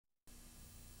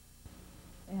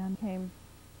became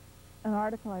an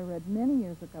article I read many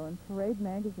years ago in Parade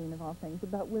magazine, of all things,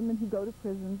 about women who go to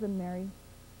prisons and marry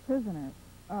prisoners,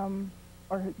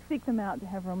 or seek them out to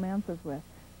have romances with.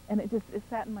 And it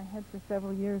sat in my head for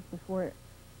several years before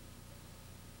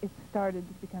it started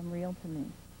to become real to me.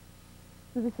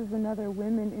 So this is another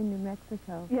Women in New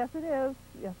Mexico. Yes, it is.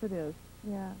 Yes, it is.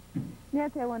 Yeah.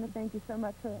 Nancy, I want to thank you so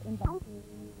much for inviting me.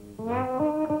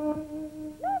 Love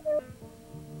you.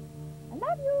 I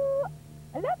love you.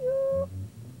 I love you.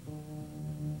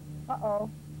 Uh-oh.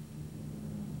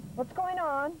 What's going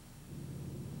on?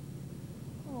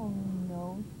 Oh,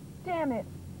 no. Damn it.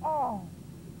 Oh.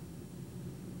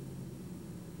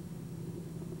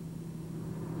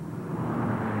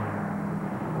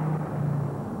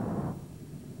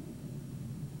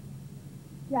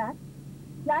 Jack?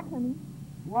 Jack, honey.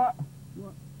 What?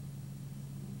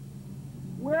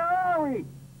 Where are we?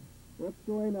 What's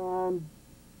going on?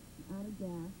 Out of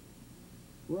gas.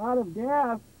 We're out of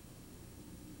gas.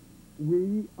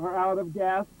 We are out of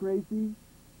gas, Gracie.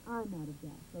 I'm out of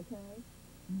gas, okay?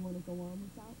 You want to go on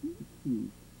without me?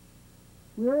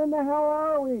 Where in the hell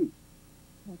are we?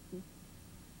 Texas.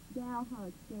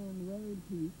 Delhart stand road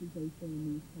piece, as they say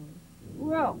in these parts.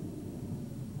 Well,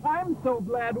 I'm so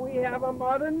glad we have a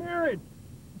modern marriage.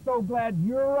 So glad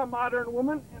you're a modern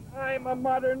woman and I'm a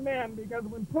modern man, because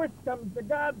when push comes to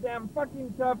goddamn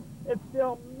fucking shove, it's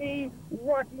still me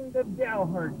walking to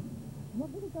Delhart.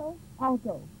 Want me to go? I'll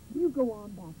go. You go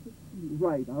on back to sleep.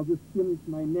 Right, I'll just finish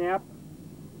my nap.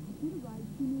 I could arrive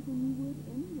sooner than you would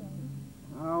anyway.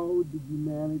 How did you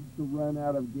manage to run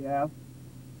out of gas?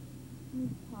 I was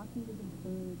talking to the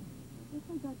bird. I guess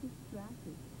I got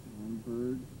distracted.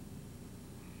 Bird?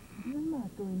 You're not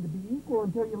going to be equal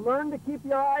until you learn to keep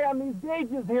your eye on these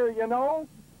gauges here, you know?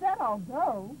 Said I'll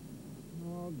go.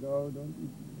 Oh, go, don't be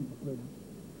stupid.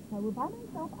 If I were by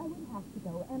myself, I would have to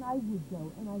go, and I would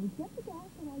go, and I would get the gas,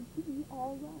 and I'd be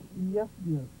all right. Yes,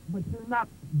 dear, but you're not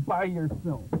by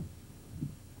yourself.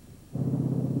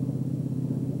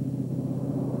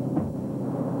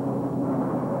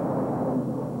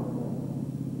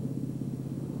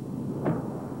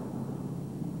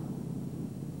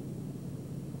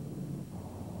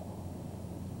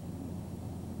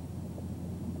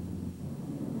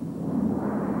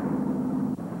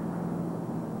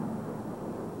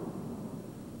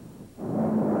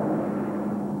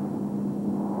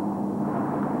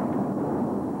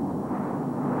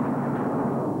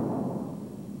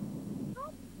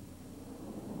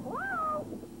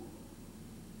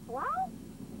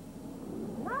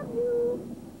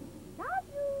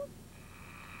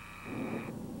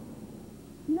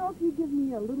 If you give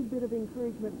me a little bit of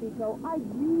encouragement, Pico, I'd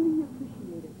really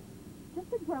appreciate it.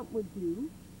 Just a grunt would do.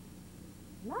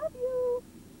 Love you.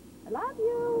 I love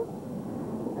you.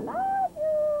 I love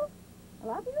you. I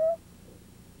love you.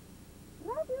 I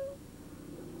love you. I love you.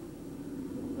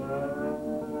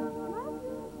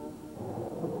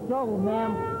 What's the trouble,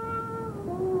 ma'am?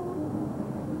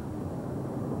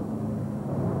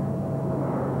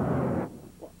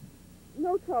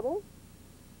 No trouble.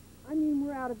 I mean,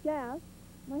 we're out of gas.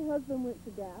 My husband went for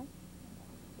gas.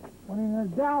 Went in a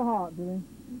Delhart, did he?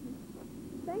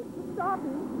 Thanks for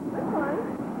stopping. I'm fine.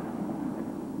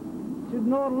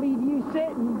 Shouldn't ought to leave you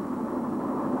sitting.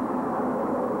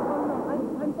 Oh, no,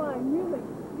 I'm fine, really.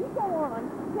 You go on.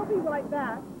 He'll be right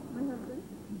back, my husband.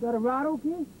 You got a ride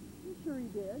okay? I'm sure he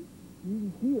did. You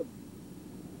can see him.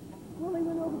 Well, he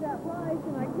went over that rise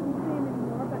and I couldn't see him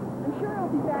anymore, but I'm sure he'll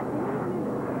be back any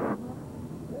minute.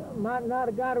 Well, might not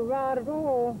have got a ride at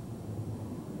all.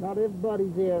 Not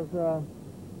everybody's as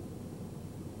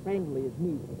friendly as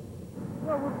me.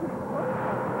 Well, we're pretty close.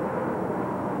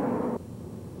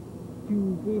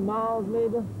 2, 3 miles,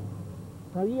 maybe.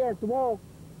 Now, he has to walk.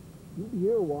 He'll be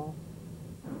here a while.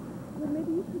 Well,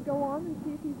 maybe you should go on and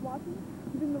see if he's watching.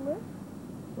 Give him the lift.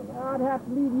 Well, I'd have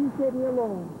to leave you sitting here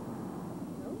alone.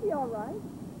 That'll be all right.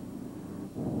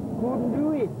 Couldn't do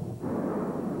it.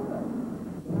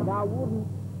 But I wouldn't.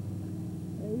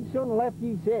 He shouldn't have left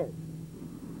you sit.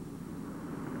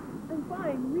 I'm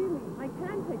fine, really. I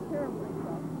can take care of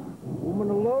myself. Woman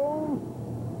alone?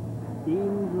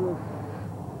 Dangerous.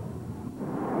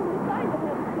 Well, we kind of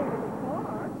had to stay in the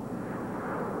car.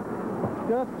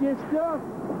 Stuff just stuff.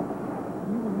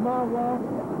 You was my wife.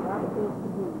 That's supposed to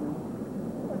do.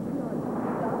 But not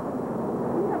stuff.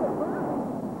 We have a bird.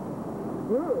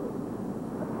 Good.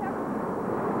 A parrot.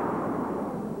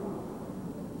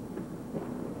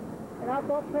 And I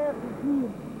thought parrot was you.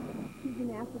 She's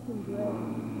an African gray.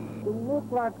 Don't look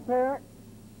like a parrot.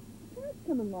 Parrots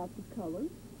come in lots of colors.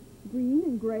 Green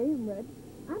and gray and red.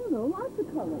 I don't know, lots of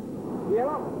colors.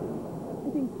 Yellow. I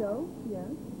think so, yes.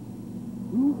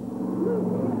 Blue. Blue,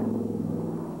 yes.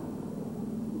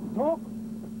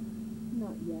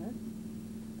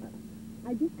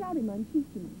 I just got him. I'm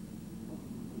teaching him.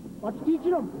 What you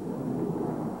teaching him?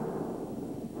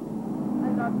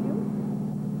 I love you.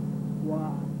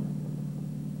 Why?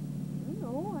 I don't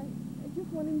know. I just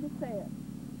want him to say it.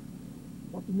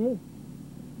 What's your name?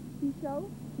 Pico?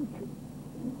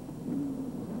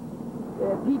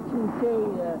 Teaching say,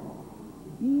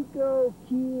 Pico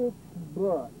kicks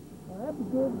butt. Well, that'd be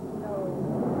good. No.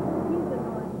 He's a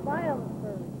non-violent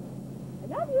bird. I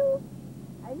love you.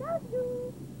 I love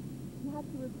you. You have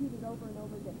to repeat it over and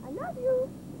over again. I love you.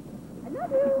 I love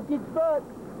you. Pico kicks butt.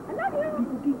 I love you.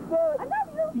 Pico kicks butt. I love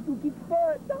you. Pico kicks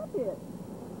butt. Stop it.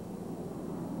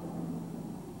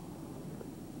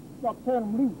 Stop turning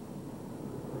him loose.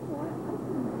 No, I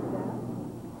couldn't do that.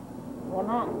 Why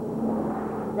not?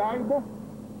 Valuable?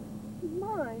 He's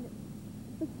mine.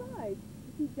 Besides,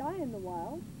 if he die in the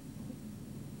wild,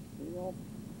 Well,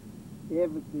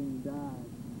 everything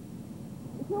dies.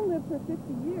 he'll live for 50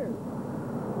 years.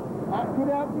 I could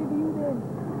outlive you then.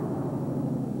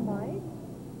 Might.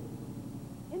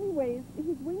 Anyways,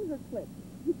 his wings are clipped.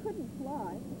 He couldn't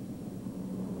fly.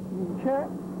 You check?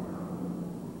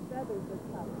 Feathers are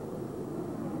cut.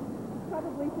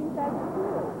 Probably think that's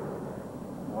cool.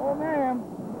 Oh, ma'am.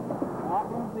 Not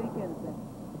gonna think anything.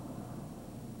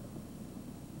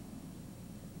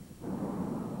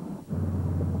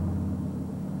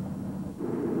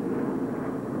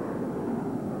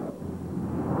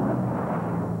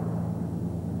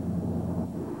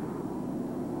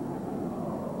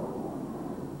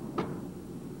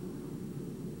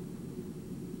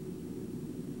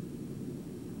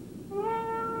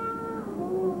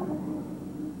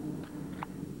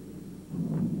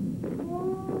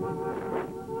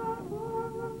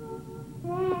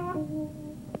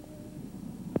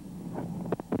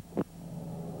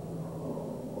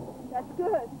 That's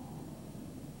good.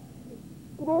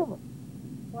 Get over.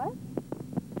 What?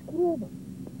 Get over.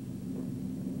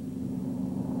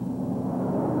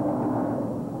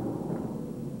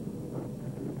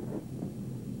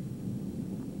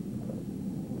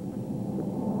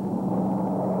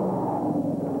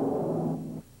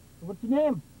 What's your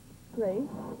name?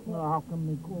 Grace? Well, how come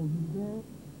they call you that?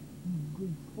 You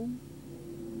graceful. I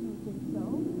don't think so.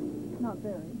 Not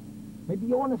very. Maybe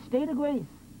you're in a state of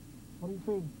grace. What do you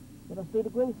say? In a state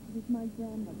of grace? It was my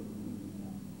grandmother.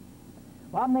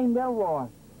 Well, I'm named Elroy.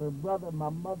 Her brother, my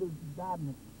mother's died in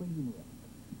a train wreck.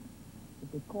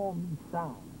 But they call me Si.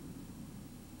 Now,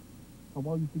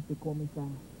 why do you think they call me Si?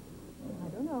 I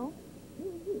don't know.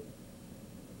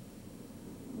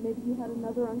 Maybe you had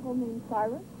another uncle named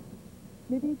Cyrus?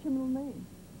 Maybe it's your middle name.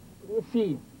 Let's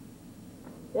see.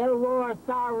 Elroy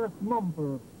Cyrus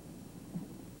Mumford.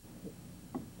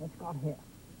 That's got hair.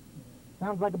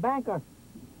 Sounds like a banker.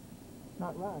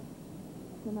 Not right.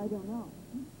 Then I don't know.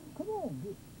 Come on,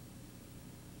 get.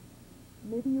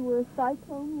 Maybe you were a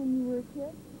cyclone when you were a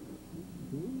kid?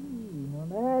 Now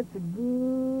that's a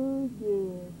good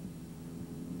guess.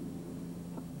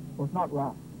 Well, it's not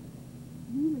right.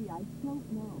 Really, I don't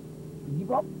know.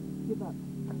 Give up? Give up.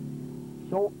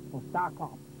 Short for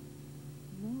Cyclops.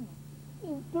 No.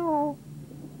 Me too.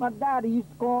 My daddy used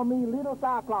to call me Little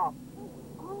Cyclops.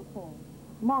 Awful.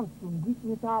 Monster in Greek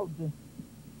mythology.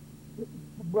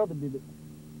 My brother did it.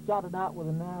 Shot it out with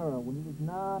an arrow when he was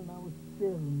 9 and I was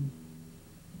 7.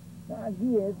 I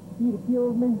guess if he'd have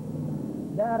killed me,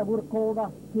 Daddy would have called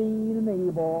us Cain and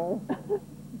Abel.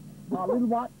 My little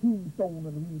white tombstone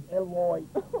would read Elroy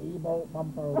Abel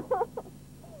Mumford.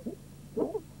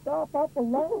 Don't stop up a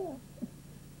laugh.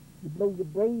 You blow your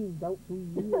brains out through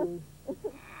your ears.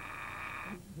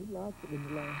 You like it when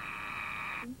you laugh.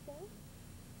 Think so?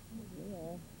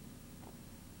 Yeah.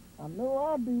 I know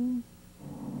I do.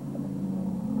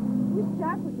 Wish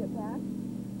Jack would get back.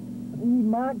 He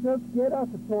might just get us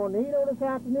a tornado this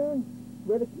afternoon.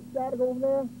 Weather keep static over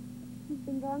there. He's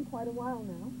been gone quite a while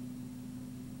now.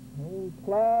 Oh,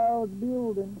 clouds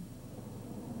building.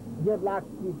 You'd like to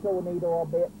see a tornado, I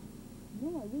bet.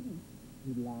 No, I wouldn't.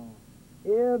 You lie.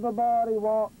 Everybody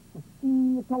wants to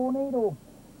see a tornado.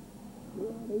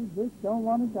 Yeah, they just don't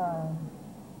want to die.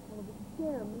 Well, it would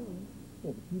scare me.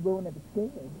 Yeah, but you won't ever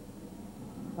scared.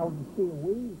 How would you stay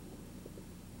away?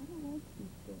 I don't like to be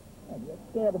scared. Oh, you're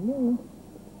scared of me.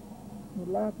 You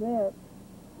like that.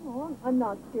 No, I'm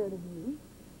not scared of you.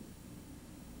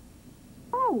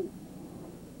 Oh!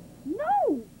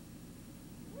 No!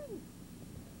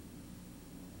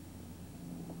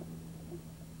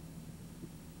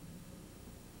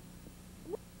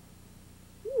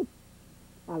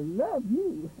 I love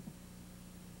you.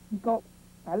 Because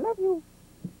I love you.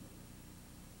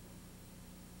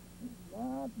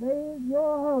 Right there's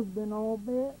your husband, I'll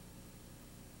bet.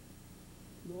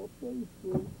 Your face,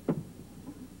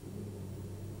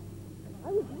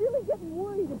 I was really getting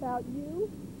worried about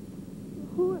you.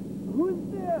 Who's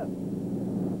this?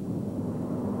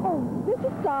 Oh, this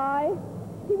is Cy.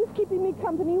 He was keeping me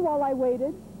company while I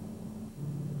waited.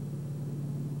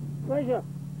 Pleasure.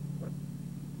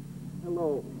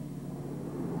 Hello.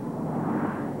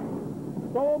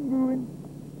 So I'm going.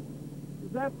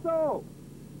 Is that so?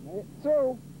 That's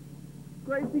So,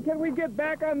 Gracie, can we get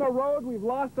back on the road? We've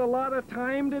lost a lot of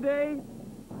time today.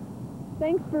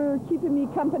 Thanks for keeping me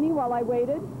company while I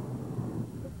waited.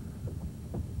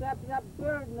 Snapping up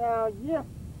bird now, yeah.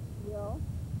 Yeah.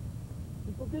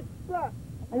 People get stuck.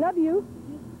 I love you.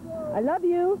 I love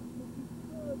you.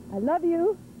 I love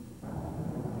you.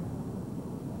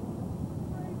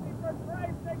 Gracie, for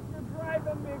Christ's sake, you're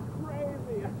driving me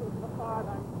crazy. God,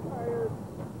 I'm tired.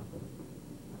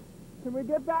 Can we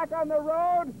get back on the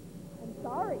road? I'm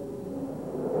sorry.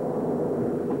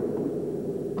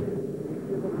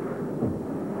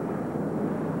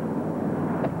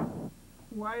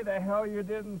 Why the hell you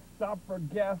didn't stop for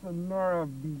gas and Nora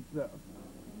beats us?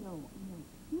 No.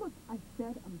 Look, I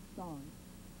said I'm sorry.